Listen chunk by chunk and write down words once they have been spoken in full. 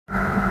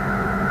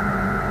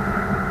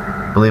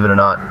believe it or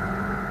not,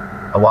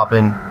 a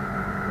whopping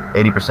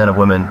 80% of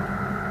women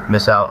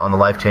miss out on the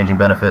life-changing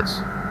benefits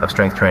of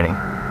strength training,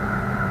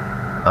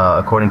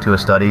 according to a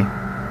study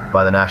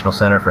by the National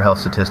Center for Health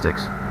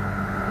Statistics.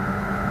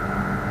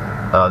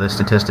 This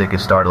statistic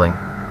is startling,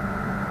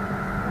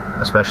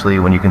 especially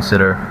when you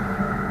consider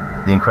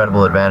the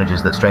incredible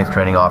advantages that strength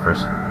training offers.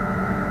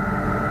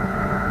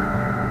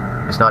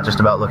 It's not just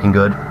about looking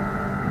good,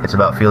 it's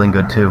about feeling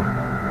good too.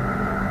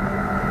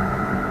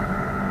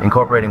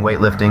 Incorporating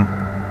weightlifting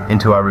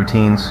into our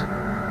routines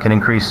can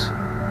increase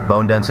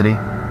bone density,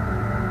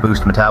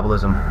 boost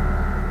metabolism,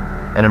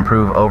 and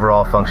improve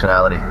overall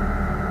functionality.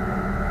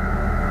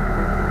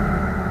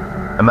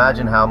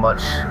 Imagine how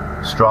much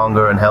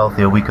stronger and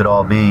healthier we could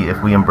all be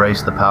if we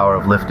embraced the power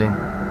of lifting.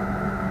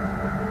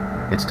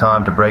 It's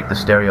time to break the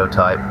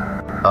stereotype.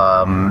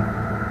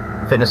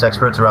 Fitness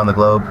experts around the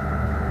globe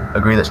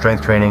agree that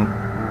strength training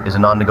is a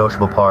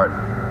non-negotiable part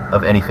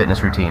of any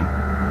fitness routine,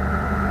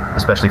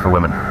 especially for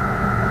women.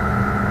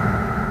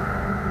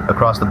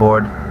 Across the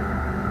board,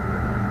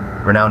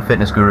 renowned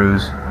fitness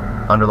gurus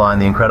underline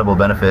the incredible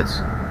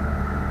benefits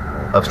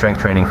of strength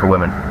training for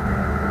women.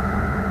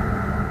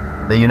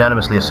 They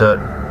unanimously assert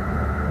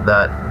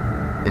that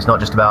it's not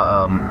just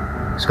about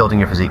sculpting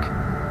your physique,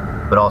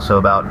 but also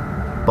about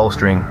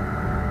bolstering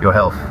your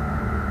health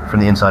from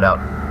the inside out.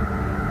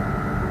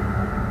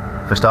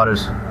 For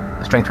starters,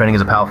 strength training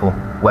is a powerful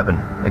weapon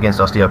against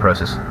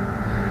osteoporosis,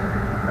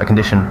 a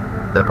condition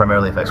that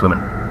primarily affects women.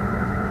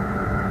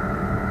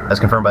 As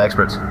confirmed by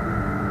experts,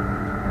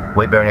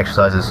 weight-bearing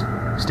exercises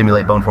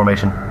stimulate bone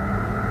formation,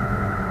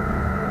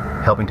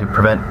 helping to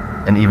prevent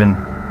and even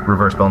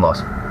reverse bone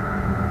loss.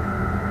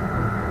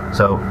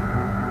 So,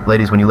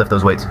 ladies, when you lift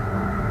those weights,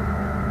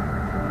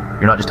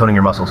 you're not just toning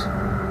your muscles,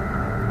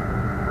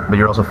 but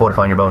you're also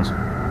fortifying your bones.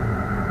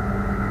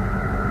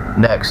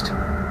 Next,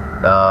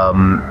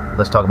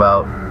 let's talk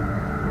about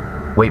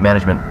weight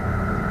management.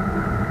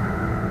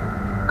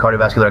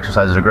 Cardiovascular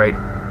exercises are great,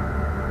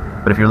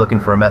 but if you're looking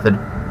for a method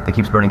that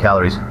keeps burning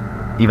calories,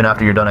 even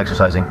after you're done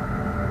exercising,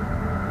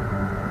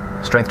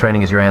 strength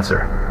training is your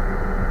answer.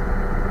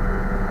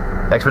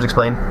 Experts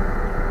explain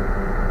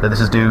that this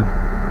is due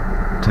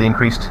to the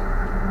increased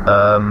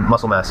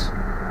muscle mass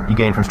you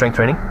gain from strength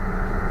training,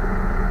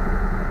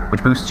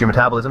 which boosts your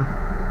metabolism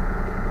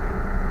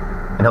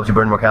and helps you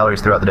burn more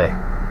calories throughout the day.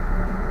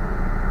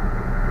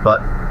 But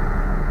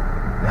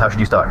how should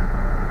you start?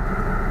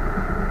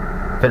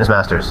 Fitness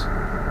masters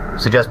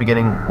suggest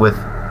beginning with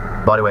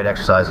bodyweight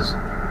exercises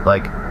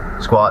like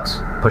squats,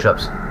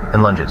 push-ups,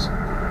 and lunges.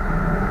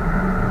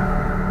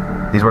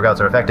 These workouts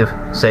are effective,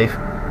 safe,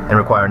 and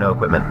require no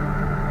equipment.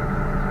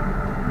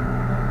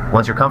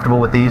 Once you're comfortable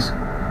with these,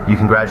 you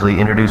can gradually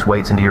introduce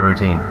weights into your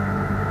routine.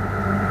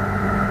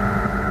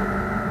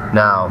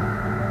 Now,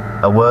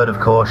 a word of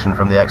caution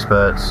from the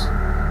experts: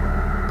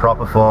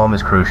 proper form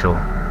is crucial.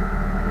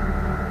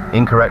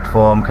 Incorrect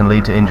form can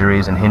lead to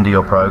injuries and hinder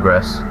your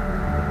progress.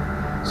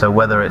 So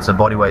whether it's a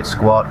bodyweight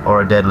squat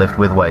or a deadlift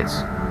with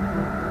weights,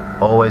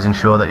 always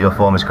ensure that your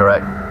form is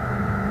correct.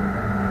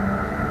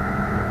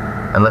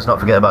 And let's not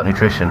forget about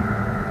nutrition.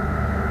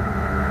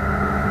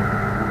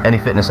 Any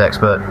fitness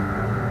expert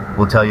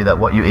will tell you that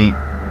what you eat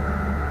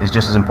is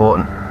just as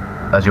important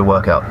as your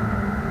workout.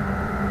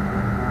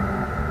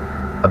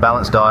 A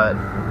balanced diet,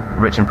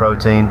 rich in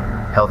protein,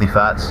 healthy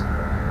fats,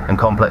 and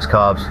complex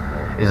carbs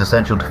is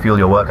essential to fuel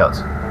your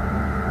workouts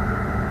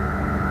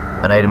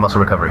and aid in muscle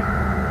recovery.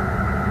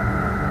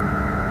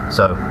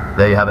 So,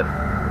 there you have it.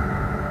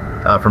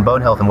 From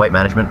bone health and weight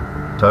management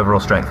to overall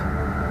strength,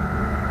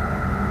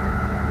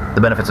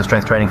 the benefits of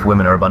strength training for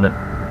women are abundant.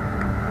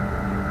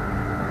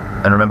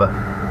 And remember,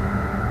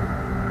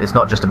 it's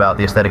not just about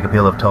the aesthetic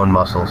appeal of toned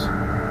muscles.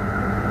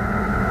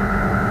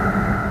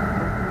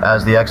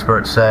 As the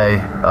experts say,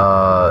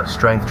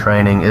 strength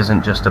training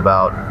isn't just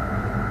about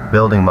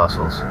building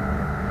muscles.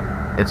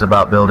 It's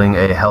about building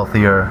a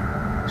healthier,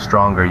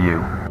 stronger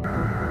you.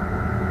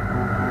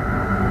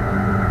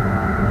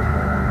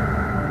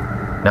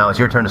 Now it's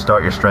your turn to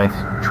start your strength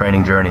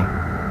training journey.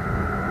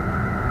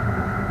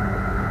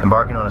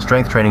 Embarking on a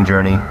strength training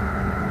journey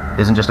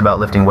isn't just about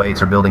lifting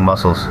weights or building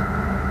muscles.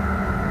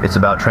 It's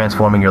about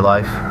transforming your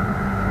life,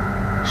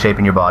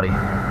 shaping your body,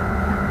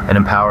 and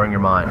empowering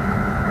your mind.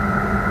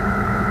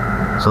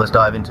 So let's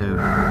dive into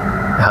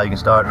how you can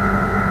start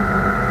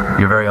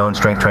your very own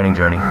strength training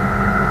journey.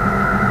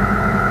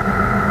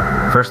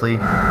 Firstly,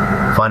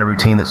 find a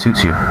routine that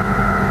suits you.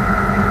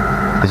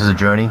 This is a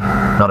journey,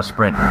 not a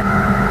sprint.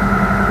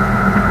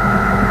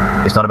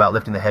 It's not about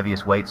lifting the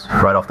heaviest weights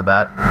right off the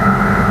bat,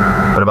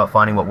 but about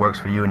finding what works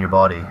for you and your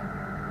body.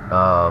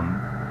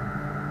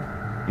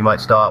 You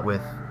might start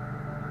with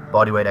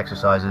bodyweight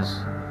exercises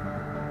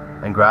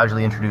and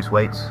gradually introduce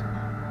weights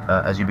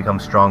as you become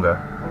stronger.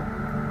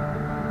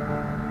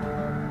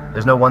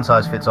 There's no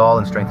one-size-fits-all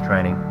in strength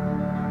training,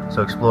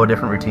 so explore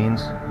different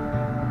routines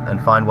and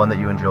find one that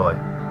you enjoy.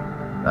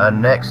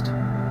 Next,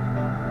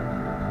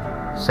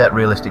 set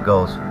realistic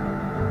goals.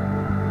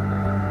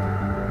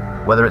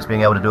 Whether it's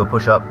being able to do a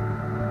push-up,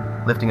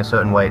 lifting a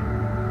certain weight,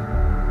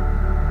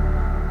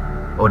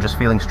 or just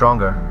feeling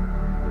stronger,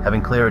 having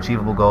clear,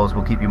 achievable goals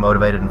will keep you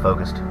motivated and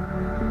focused.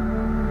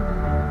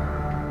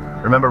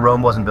 Remember,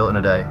 Rome wasn't built in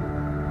a day,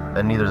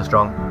 and neither is a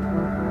strong,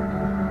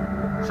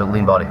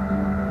 lean body.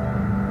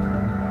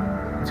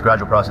 It's a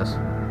gradual process,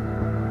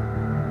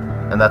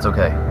 and that's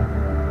okay.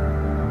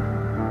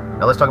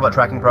 Now let's talk about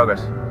tracking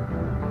progress.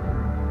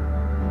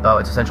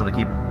 It's essential to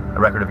keep a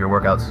record of your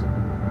workouts,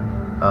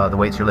 the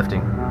weights you're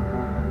lifting,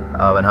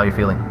 and how you're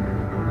feeling.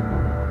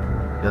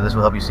 This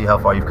will help you see how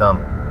far you've come,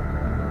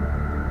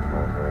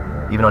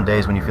 even on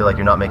days when you feel like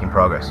you're not making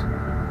progress.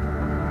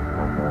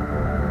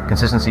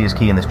 Consistency is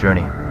key in this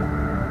journey.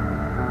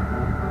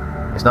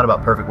 It's not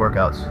about perfect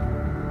workouts,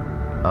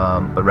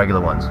 but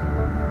regular ones.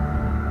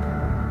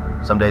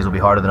 Some days will be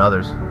harder than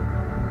others,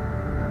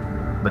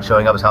 but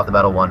showing up is half the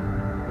battle won.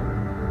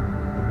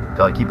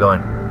 So keep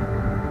going,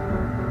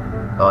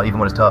 even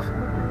when it's tough,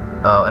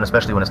 and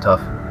especially when it's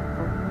tough.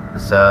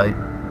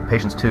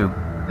 Patience too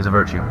is a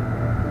virtue.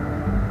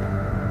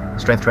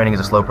 Strength training is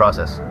a slow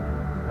process,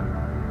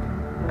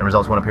 and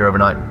results won't appear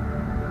overnight.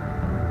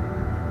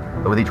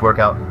 But with each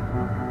workout,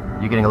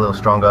 you're getting a little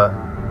stronger,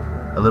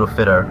 a little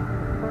fitter,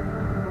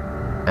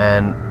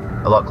 and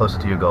a lot closer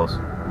to your goals.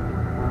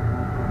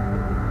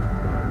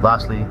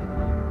 Lastly,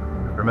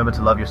 remember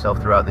to love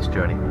yourself throughout this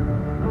journey.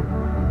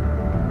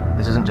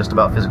 This isn't just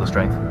about physical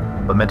strength,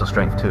 but mental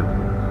strength too.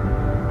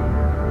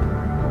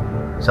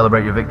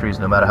 Celebrate your victories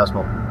no matter how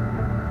small.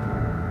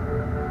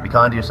 Be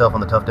kind to yourself on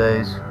the tough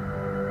days.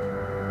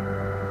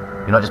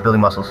 You're not just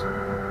building muscles,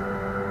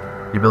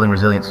 you're building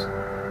resilience,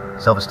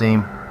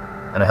 self-esteem,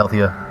 and a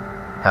healthier,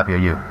 happier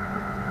you.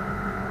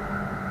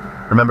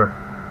 Remember,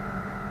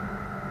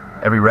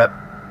 every rep,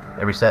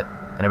 every set,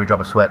 and every drop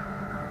of sweat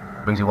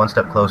brings you one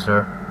step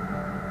closer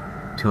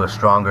to a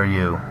stronger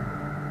you.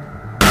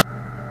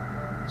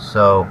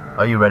 So,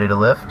 are you ready to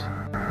lift?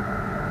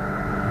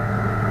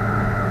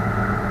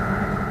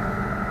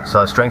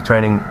 So, strength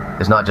training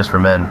is not just for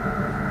men,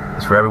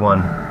 it's for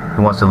everyone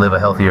who wants to live a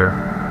healthier,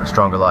 a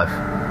stronger life.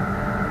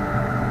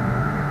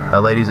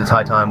 Ladies, it's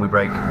high time we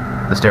break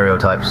the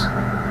stereotypes.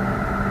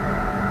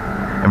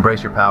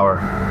 Embrace your power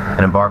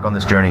and embark on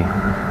this journey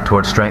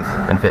towards strength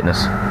and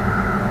fitness.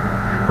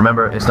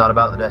 Remember, it's not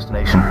about the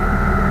destination.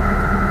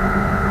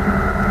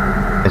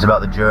 It's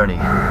about the journey.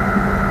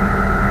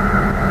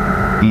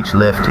 Each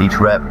lift, each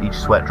rep, each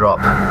sweat drop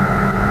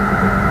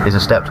is a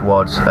step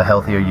towards a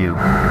healthier you.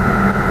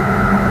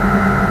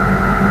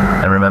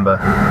 And remember,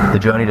 the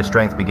journey to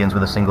strength begins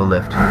with a single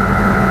lift.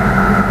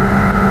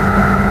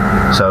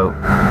 So,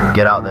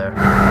 get out there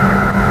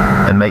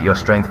and make your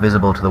strength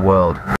visible to the world.